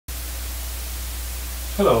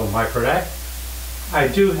Hello, Microdac. I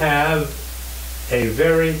do have a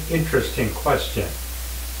very interesting question.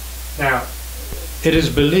 Now, it is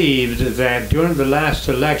believed that during the last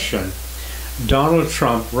election, Donald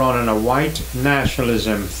Trump ran on a white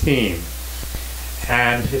nationalism theme,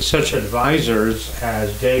 and such advisors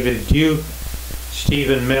as David Duke,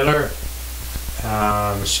 Stephen Miller,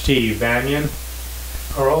 Steve Bannon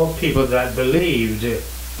are all people that believed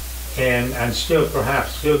in, and still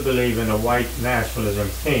believe in, a white nationalism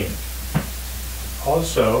theme.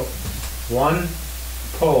 Also, one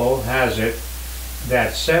poll has it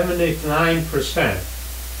that 79%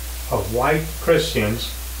 of white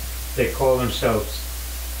Christians, they call themselves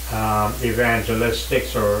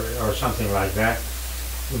evangelistics or something like that,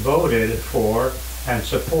 voted for and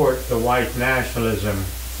support the white nationalism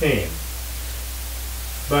theme.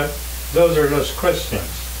 But those are just Christians.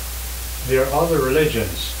 There are other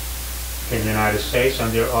religions in the United States,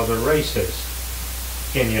 and there are other races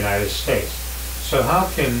in the United States. So how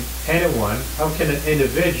can an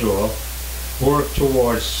individual work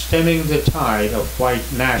towards stemming the tide of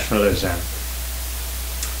white nationalism?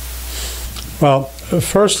 Well,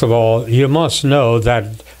 first of all, you must know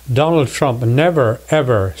that Donald Trump never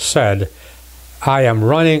ever said, "I am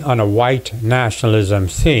running on a white nationalism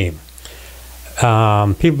theme."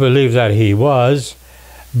 People believe that he was,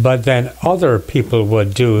 but then other people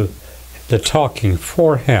would do the talking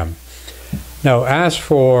for him. Now, as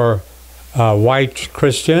for white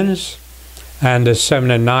Christians and the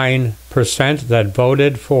 79% that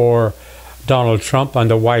voted for Donald Trump on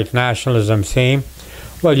the white nationalism theme,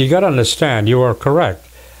 well, you got to understand, you are correct.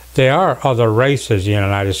 There are other races in the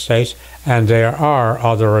United States, and there are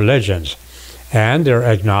other religions, and they're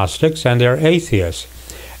agnostics and they're atheists.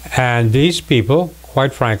 And these people,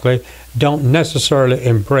 quite frankly, don't necessarily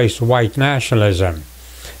embrace white nationalism.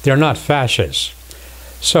 They're not fascists.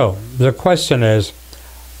 So the question is,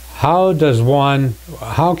 how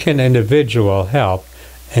can an individual help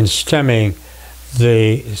in stemming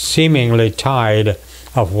the seemingly tide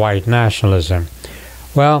of white nationalism?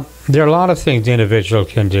 Well, there are a lot of things the individual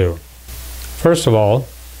can do. First of all,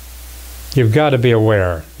 you've got to be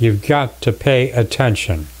aware. You've got to pay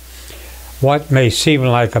attention. What may seem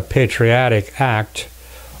like a patriotic act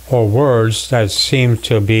or words that seem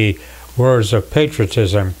to be words of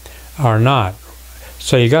patriotism are not.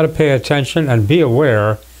 So you got to pay attention and be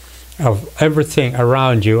aware of everything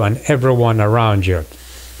around you and everyone around you.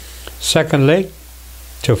 Secondly,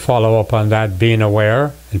 to follow up on that, being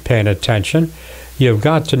aware and paying attention, you've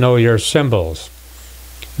got to know your symbols.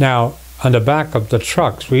 Now, on the back of the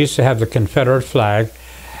trucks, we used to have the Confederate flag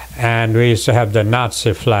and we used to have the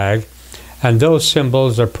Nazi flag, and those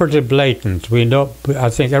symbols are pretty blatant. We know, I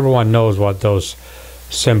think everyone knows what those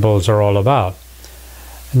symbols are all about.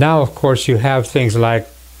 Now, of course, you have things like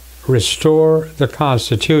restore the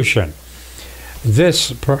Constitution.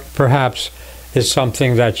 This perhaps is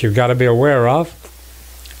something that you've got to be aware of.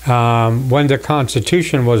 When the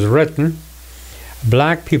Constitution was written,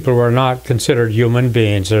 black people were not considered human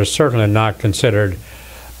beings. They're certainly not considered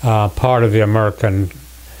part of the American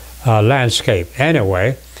landscape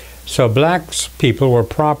anyway. So black people were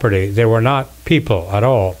property. They were not people at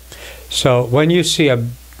all. So when you see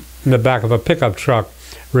in the back of a pickup truck,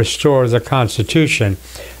 restore the Constitution,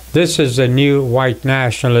 this is a new white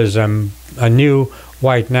nationalism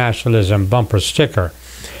bumper sticker.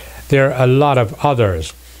 There are a lot of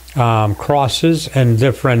others, crosses and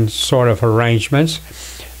different sort of arrangements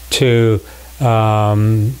to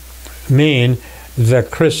mean the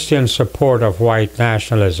Christian support of white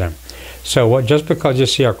nationalism. So just because you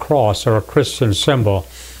see a cross or a Christian symbol,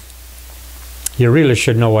 you really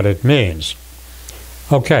should know what it means.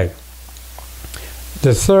 Okay.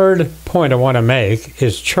 The third point I want to make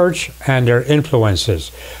is church and their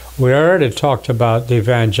influences. We already talked about the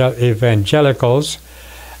evangelicals,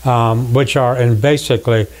 which are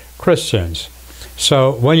basically Christians.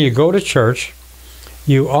 So when you go to church,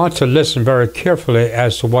 you ought to listen very carefully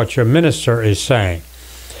as to what your minister is saying,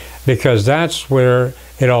 because that's where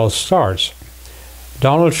it all starts.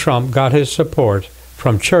 Donald Trump got his support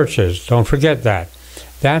from churches. Don't forget that.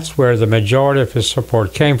 That's where the majority of his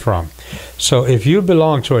support came from. So if you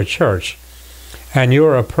belong to a church and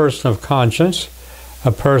you're a person of conscience,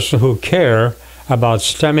 a person who care about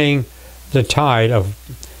stemming the tide of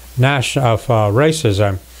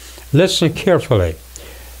racism, listen carefully.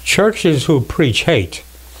 Churches who preach hate,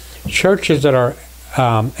 churches that are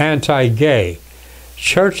anti-gay,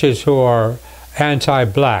 churches who are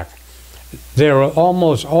anti-black, they will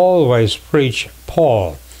almost always preach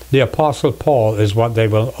Paul. The Apostle Paul is what they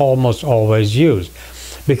will almost always use,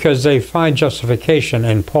 because they find justification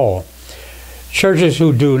in Paul. Churches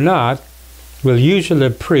who do not will usually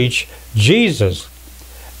preach Jesus.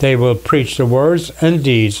 They will preach the words and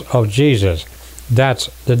deeds of Jesus. That's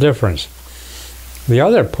the difference. The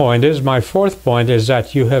other point is, my fourth point is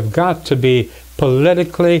that you have got to be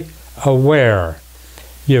politically aware.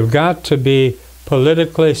 You've got to be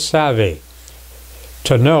politically savvy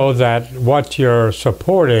to know that what you're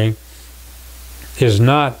supporting is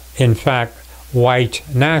not, in fact, white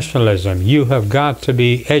nationalism. You have got to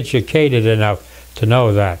be educated enough to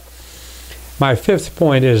know that. My fifth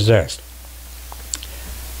point is this.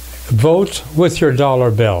 Vote with your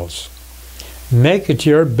dollar bills. Make it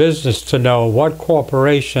your business to know what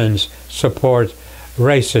corporations support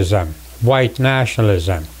racism, white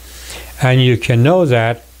nationalism. And you can know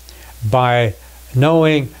that by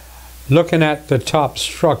looking at the top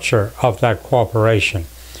structure of that corporation.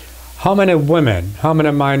 How many women, how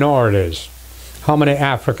many minorities, how many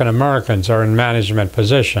African Americans are in management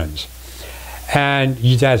positions? And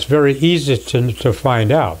that's very easy to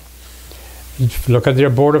find out. Look at their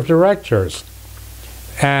board of directors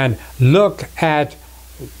and look at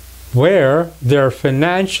where their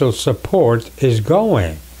financial support is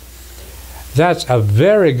going. That's a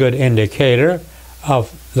very good indicator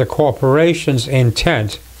of the corporation's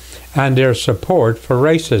intent and their support for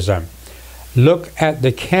racism. Look at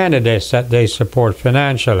the candidates that they support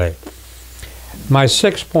financially. My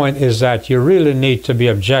sixth point is that you really need to be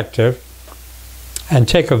objective and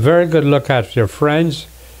take a very good look at your friends,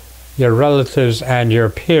 your relatives, and your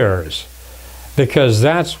peers, because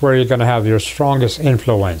that's where you're going to have your strongest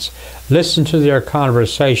influence. Listen to their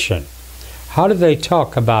conversation. How do they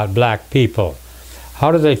talk about black people?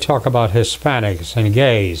 How do they talk about Hispanics and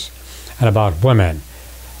gays and about women?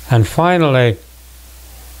 And finally,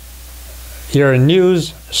 your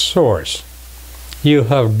news source. You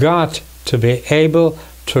have got to be able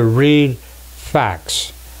to read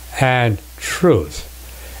facts and truth.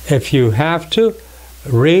 If you have to,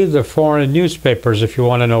 read the foreign newspapers if you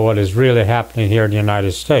want to know what is really happening here in the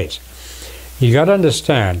United States. You got to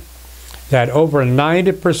understand that over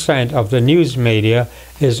 90% of the news media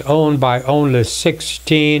is owned by only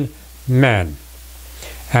 16 men.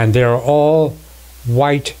 And they're all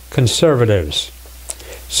white conservatives.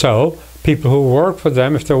 So, people who work for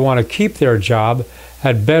them, if they want to keep their job,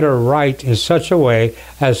 had better write in such a way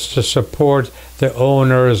as to support the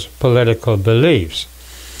owner's political beliefs.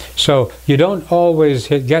 So you don't always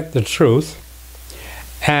get the truth,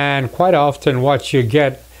 and quite often what you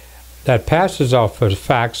get that passes off as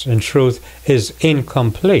facts and truth is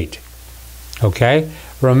incomplete. Okay?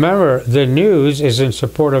 Remember, the news is in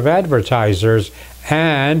support of advertisers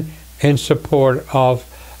and in support of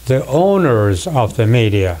the owners of the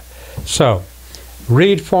media. So,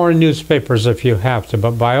 read foreign newspapers if you have to,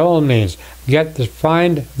 but by all means,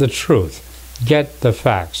 find the truth, get the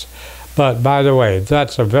facts. But by the way,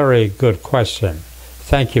 that's a very good question.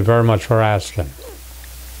 Thank you very much for asking.